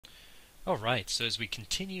Alright, so as we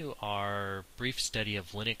continue our brief study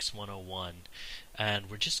of Linux 101, and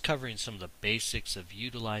we're just covering some of the basics of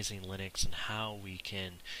utilizing Linux and how we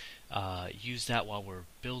can use that while we're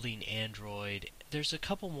building Android, there's a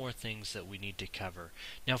couple more things that we need to cover.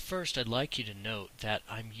 Now first, I'd like you to note that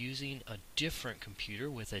I'm using a different computer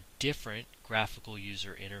with a different graphical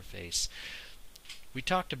user interface. We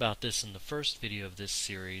talked about this in the first video of this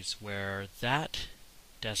series where that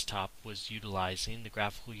desktop was utilizing the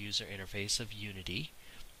graphical user interface of Unity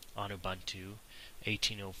on Ubuntu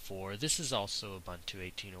 18.04. This is also Ubuntu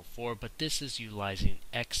 18.04, but this is utilizing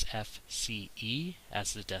XFCE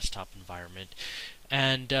as the desktop environment.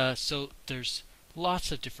 And so there's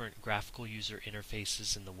lots of different graphical user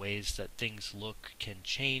interfaces, and the ways that things look can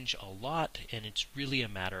change a lot, and it's really a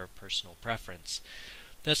matter of personal preference.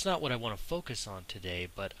 That's not what I want to focus on today,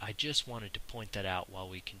 but I just wanted to point that out while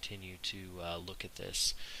we continue to look at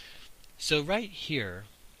this. So right here,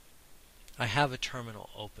 I have a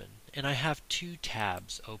terminal open, and I have two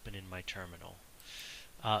tabs open in my terminal.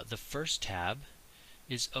 The first tab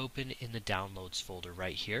is open in the Downloads folder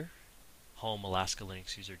right here, Home Alaska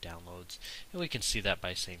Linux User Downloads, and we can see that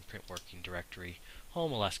by saying print working directory,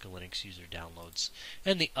 Home Alaska Linux User Downloads.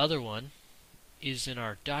 And the other one is in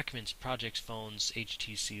our Documents, Projects, Phones,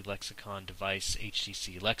 HTC Lexicon Device,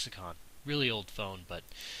 HTC Lexicon. Really old phone, but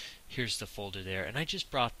here's the folder there. And I just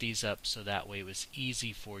brought these up so that way it was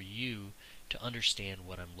easy for you to understand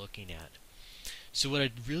what I'm looking at. So what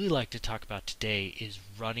I'd really like to talk about today is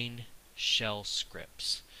running shell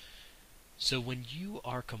scripts. So when you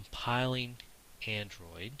are compiling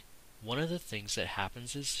Android, one of the things that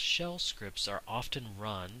happens is shell scripts are often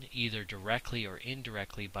run either directly or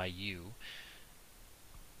indirectly by you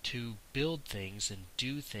to build things and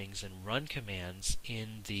do things and run commands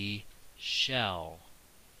in the shell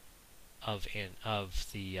of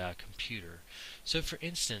the computer. So for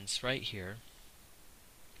instance, right here,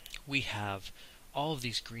 we have all of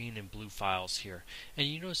these green and blue files here. And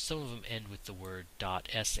you notice some of them end with the word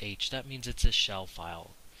 .sh. That means it's a shell file.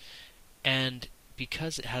 And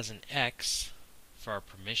because it has an X for our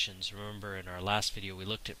permissions, remember in our last video we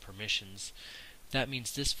looked at permissions, that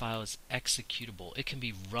means this file is executable. It can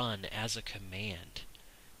be run as a command.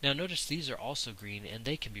 Now notice these are also green, and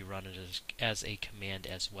they can be run as a command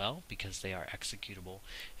as well because they are executable.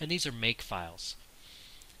 And these are makefiles.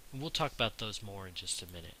 And we'll talk about those more in just a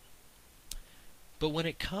minute. But when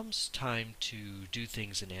it comes time to do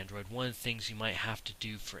things in Android, one of the things you might have to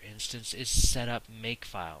do, for instance, is set up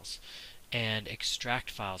makefiles and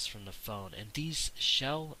extract files from the phone. And these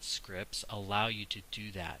shell scripts allow you to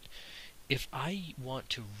do that. If I want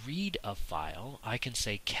to read a file, I can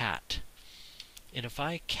say cat. And if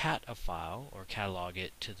I cat a file, or catalog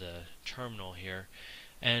it to the terminal here,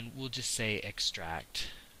 and we'll just say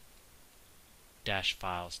extract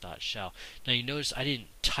 -files.shell. Now you notice I didn't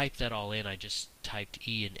type that all in, I just typed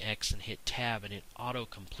E and X and hit tab, and it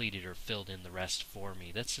auto-completed or filled in the rest for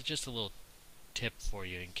me. That's just a little tip for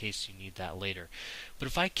you in case you need that later. But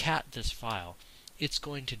if I cat this file, it's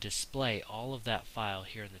going to display all of that file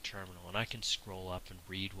here in the terminal, and I can scroll up and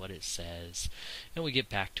read what it says, and we get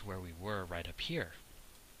back to where we were right up here.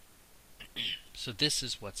 So this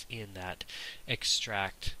is what's in that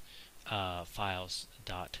extract files.shell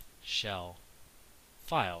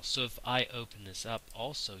file. So if I open this up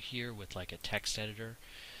also here with like a text editor,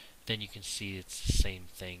 then you can see it's the same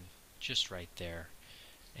thing just right there,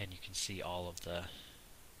 and you can see all of the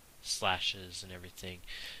slashes and everything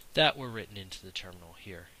that were written into the terminal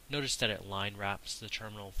here. Notice that it line wraps the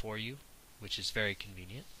terminal for you, which is very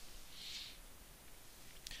convenient.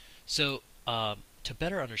 So to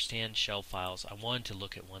better understand shell files, I wanted to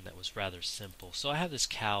look at one that was rather simple. So I have this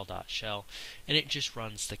cal.shell, and it just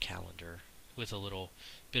runs the calendar with a little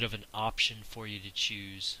bit of an option for you to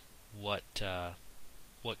choose what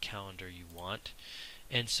calendar you want.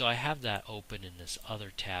 And so I have that open in this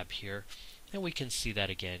other tab here, and we can see that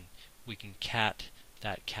again. We can cat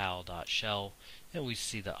that cal.shell, and we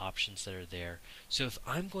see the options that are there. So if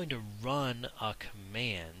I'm going to run a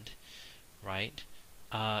command, right,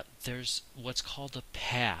 there's what's called a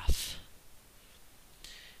path.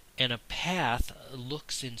 And a path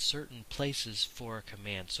looks in certain places for a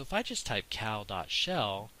command. So if I just type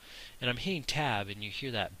cal.shell, and I'm hitting tab, and you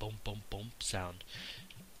hear that boom, boom, boom sound,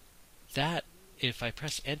 that, if I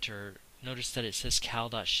press enter, notice that it says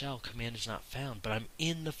cal.shell, command is not found, but I'm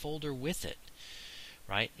in the folder with it,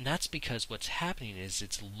 right? And that's because what's happening is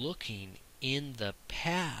it's looking in the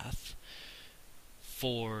path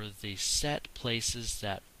for the set places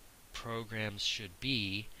that programs should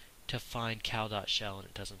be to find cal.shell, and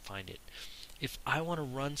it doesn't find it. If I want to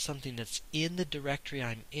run something that's in the directory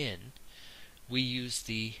I'm in, we use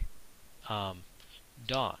the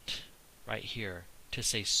dot right here to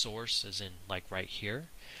say source, as in like right here,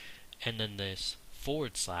 and then this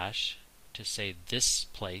forward slash to say this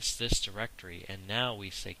place, this directory, and now we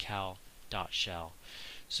say cal.shell.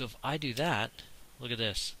 So if I do that, look at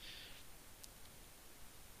this.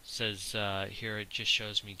 It says here it just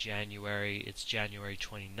shows me January. It's January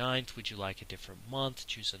 29th. Would you like a different month?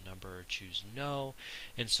 Choose a number or choose no.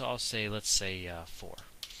 And so I'll say, let's say 4.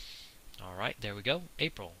 Alright, there we go,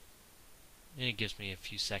 April. And it gives me a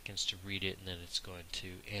few seconds to read it, and then it's going to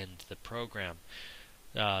end the program.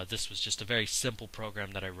 This was just a very simple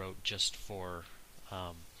program that I wrote just for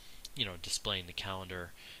displaying the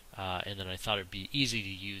calendar, and then I thought it would be easy to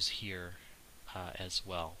use here as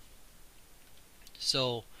well.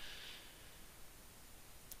 So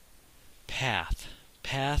path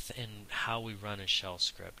and how we run a shell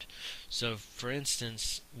script. So for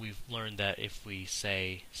instance, we've learned that if we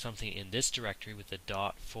say something in this directory with a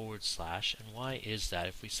dot forward slash, and why is that?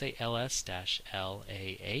 If we say ls-lah,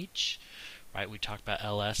 right, we talked about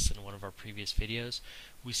ls in one of our previous videos,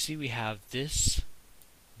 we see we have this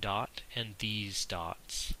dot and these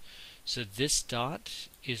dots. So this dot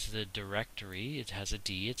is the directory. It has a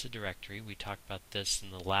D, it's a directory. We talked about this in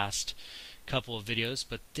the last couple of videos,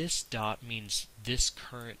 but this dot means this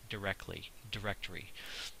current directory.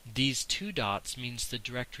 These two dots means the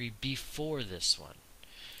directory before this one.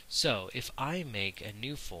 So if I make a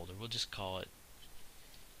new folder, we'll just call it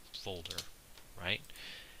folder, right?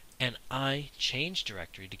 And I change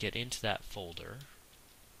directory to get into that folder,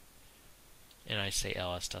 and I say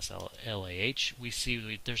ls.lah, we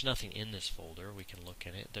see there's nothing in this folder. We can look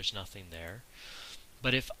in it. There's nothing there.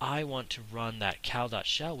 But if I want to run that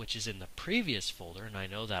cal.shell, which is in the previous folder, and I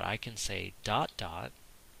know that, I can say dot,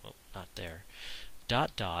 well, not there,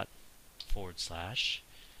 dot forward slash,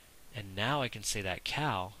 and now I can say that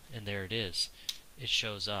cal, and there it is. It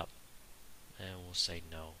shows up, and we'll say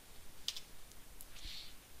no.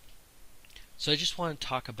 So I just want to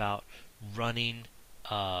talk about running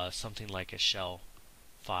something like a shell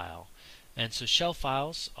file. And so shell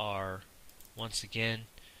files are, once again,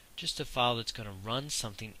 just a file that's going to run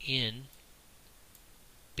something in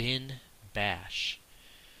bin bash.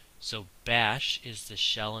 So bash is the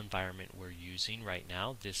shell environment we're using right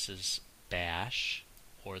now. This is bash,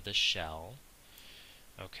 or the shell.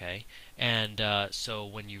 Okay, and so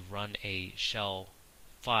when you run a shell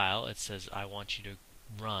file, it says I want you to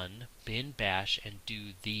run bin bash and do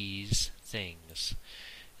these things.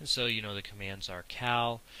 And so the commands are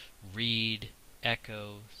cal, read,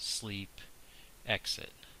 echo, sleep,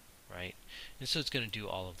 exit, right? And so it's going to do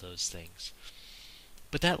all of those things.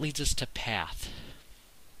 But that leads us to path.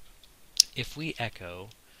 If we echo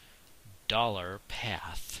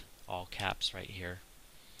 $path, all caps right here,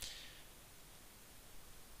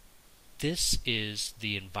 this is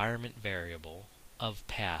the environment variable of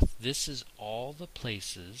path. This is all the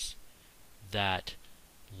places that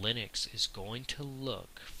Linux is going to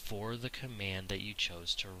look for the command that you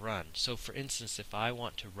chose to run. So for instance, if I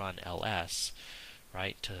want to run ls,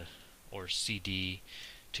 right, or cd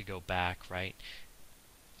to go back, right,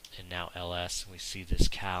 and now ls, and we see this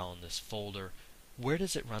cal in this folder, where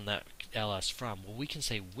does it run that ls from? Well, we can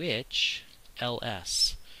say which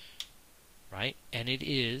ls, right, and it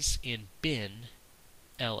is in bin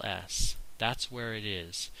ls. That's where it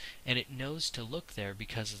is, and it knows to look there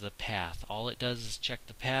because of the path. All it does is check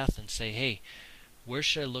the path and say, hey, where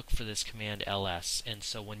should I look for this command ls? And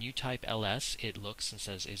so when you type ls, it looks and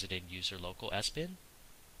says, is it in user local sbin?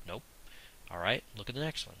 Nope. Alright, look at the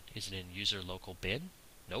next one. Is it in user local bin?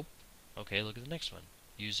 Nope. Okay, look at the next one.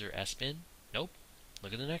 User sbin? Nope.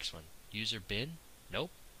 Look at the next one. User bin? Nope.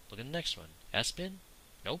 Look at the next one. Sbin?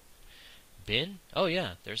 Nope. Bin? Oh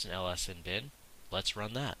yeah, there's an ls in bin. Let's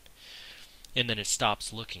run that. And then it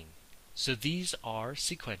stops looking. So these are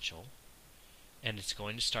sequential, and it's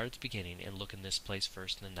going to start at the beginning and look in this place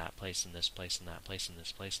first, and then that place, and this place, and that place, and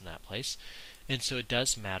this place, and that place. And so it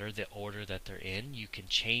does matter the order that they're in. You can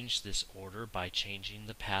change this order by changing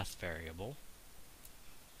the path variable.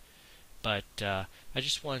 But I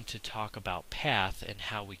just wanted to talk about path and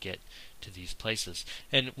how we get to these places.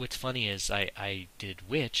 And what's funny is I did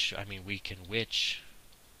which. I mean, we can which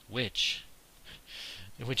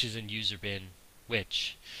is in user bin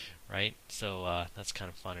which, right? So that's kind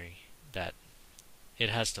of funny that it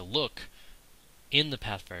has to look in the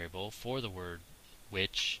path variable for the word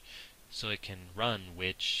which, so it can run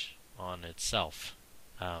which on itself.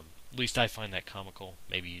 At least I find that comical.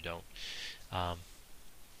 Maybe you don't.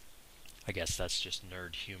 I guess that's just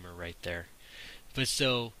nerd humor right there. But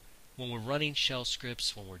so when we're running shell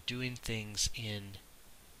scripts, when we're doing things in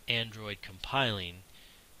Android compiling,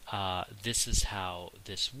 this is how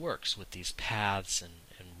this works with these paths and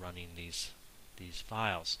running these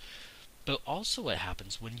files. But also what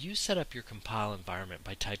happens when you set up your compile environment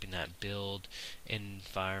by typing that build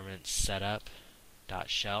environment setup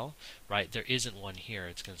 .shell, right? There isn't one here.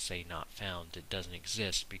 It's going to say not found. It doesn't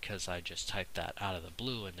exist because I just typed that out of the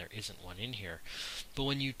blue and there isn't one in here. But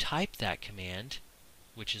when you type that command,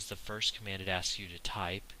 which is the first command it asks you to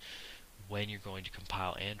type when you're going to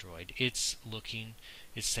compile Android, it's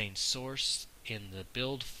saying source in the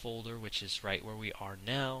build folder, which is right where we are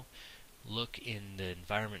now. Look in the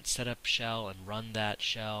environment setup shell and run that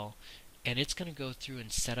shell, and it's going to go through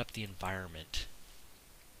and set up the environment.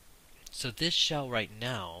 So this shell right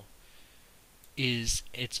now is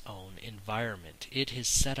its own environment. It is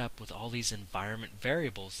set up with all these environment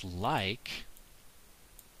variables like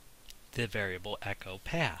the variable echo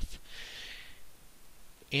path.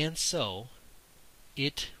 And so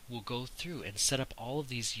it will go through and set up all of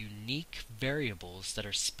these unique variables that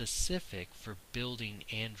are specific for building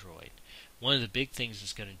Android. One of the big things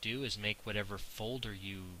it's going to do is make whatever folder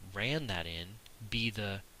you ran that in be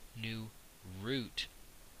the new root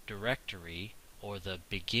directory or the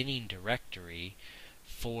beginning directory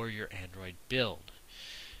for your Android build.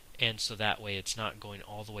 And so that way it's not going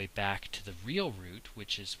all the way back to the real root,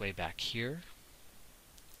 which is way back here.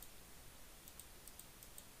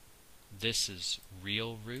 This is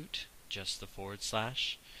real root, just the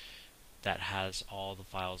 / that has all the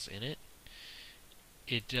files in it.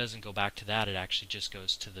 It doesn't go back to that, it actually just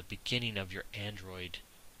goes to the beginning of your Android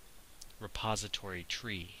repository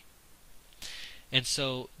tree. And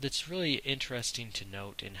so that's really interesting to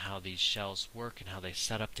note in how these shells work and how they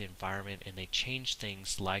set up the environment, and they change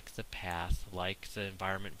things like the path, like the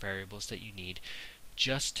environment variables that you need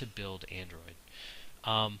just to build Android.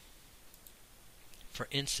 For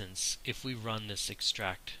instance, if we run this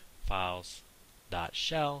extract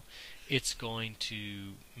files.shell, it's going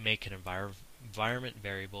to make an environment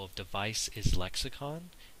variable of device is lexicon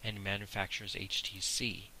and manufacturer's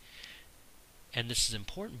HTC. And this is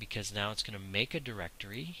important because now it's going to make a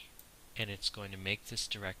directory, and it's going to make this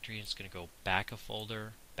directory, and it's going to go back a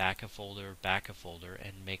folder, back a folder, back a folder,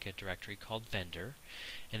 and make a directory called vendor.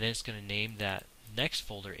 And then it's going to name that next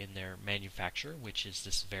folder in there manufacturer, which is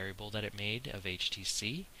this variable that it made of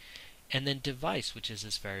HTC, and then device, which is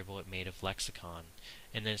this variable it made of lexicon.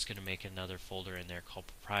 And then it's going to make another folder in there called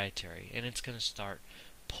proprietary, and it's going to start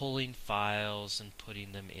pulling files and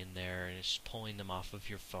putting them in there, and it's pulling them off of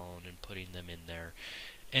your phone and putting them in there.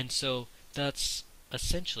 And so that's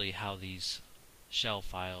essentially how these shell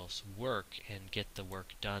files work and get the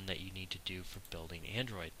work done that you need to do for building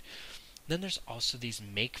Android. Then there's also these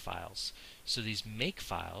makefiles. So these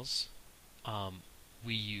makefiles,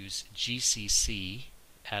 we use GCC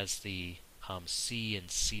as the C and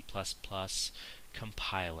C++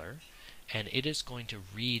 compiler, and it is going to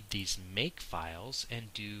read these makefiles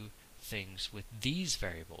and do things with these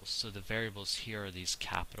variables. So the variables here are these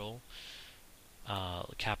capital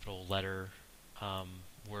letter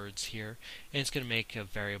words here, and it's going to make a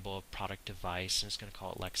variable of product device, and it's going to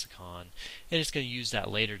call it lexicon, and it's going to use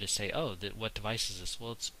that later to say, oh, what device is this?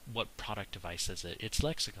 Well, it's what product device is it? It's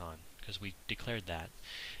lexicon, because we declared that.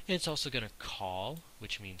 And it's also going to call,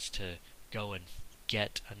 which means to go and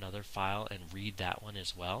get another file and read that one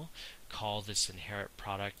as well. Call this inherit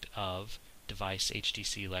product of device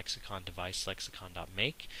HTC lexicon device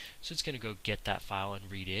lexicon.make. So it's going to go get that file and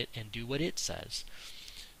read it and do what it says.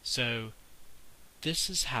 So this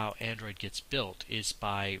is how Android gets built, is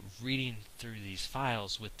by reading through these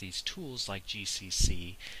files with these tools like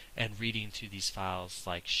GCC and reading through these files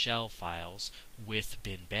like shell files with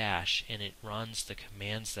bin bash, and it runs the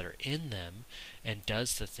commands that are in them and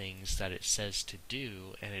does the things that it says to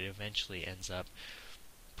do, and it eventually ends up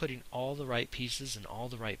putting all the right pieces in all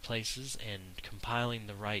the right places and compiling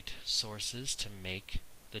the right sources to make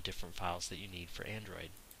the different files that you need for Android.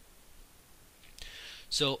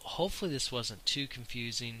 So hopefully this wasn't too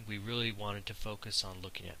confusing. We really wanted to focus on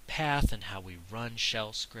looking at path and how we run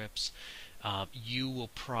shell scripts. You will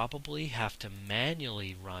probably have to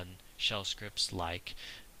manually run shell scripts like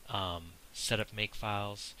set up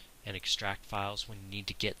makefiles and extract files when you need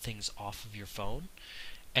to get things off of your phone.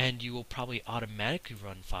 And you will probably automatically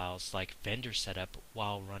run files like vendor setup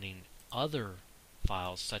while running other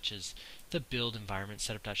files, such as the build environment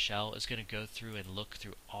setup.shell is going to go through and look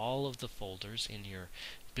through all of the folders in your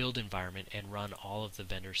build environment and run all of the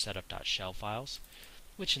vendor setup.shell files,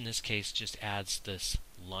 which in this case just adds this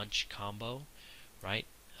lunch combo, right?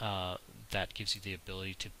 That gives you the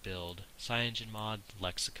ability to build CyanogenMod,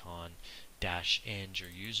 lexicon, -eng or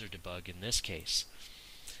user debug in this case.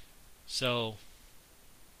 So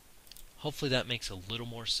Hopefully that makes a little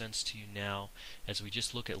more sense to you now as we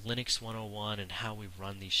just look at Linux 101 and how we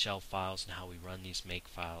run these shell files and how we run these make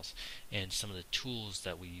files and some of the tools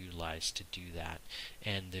that we utilize to do that.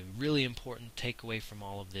 And the really important takeaway from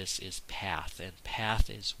all of this is path, and path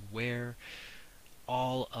is where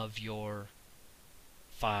all of your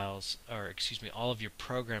files, or excuse me, all of your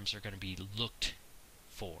programs are going to be looked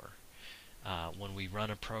for. When we run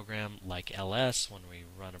a program like ls, when we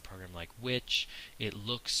run a program like which, it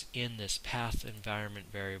looks in this path environment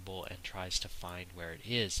variable and tries to find where it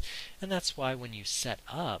is. And that's why when you set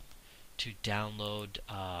up to download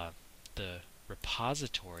the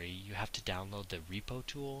repository, you have to download the repo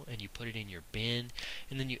tool and you put it in your bin,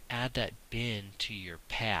 and then you add that bin to your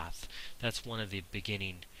path. That's one of the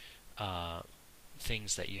beginning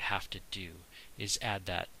things that you have to do, is add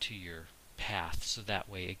that to your path, so that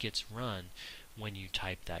way it gets run when you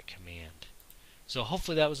type that command. So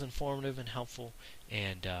hopefully that was informative and helpful,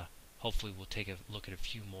 and hopefully we'll take a look at a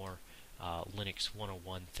few more Linux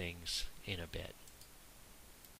 101 things in a bit.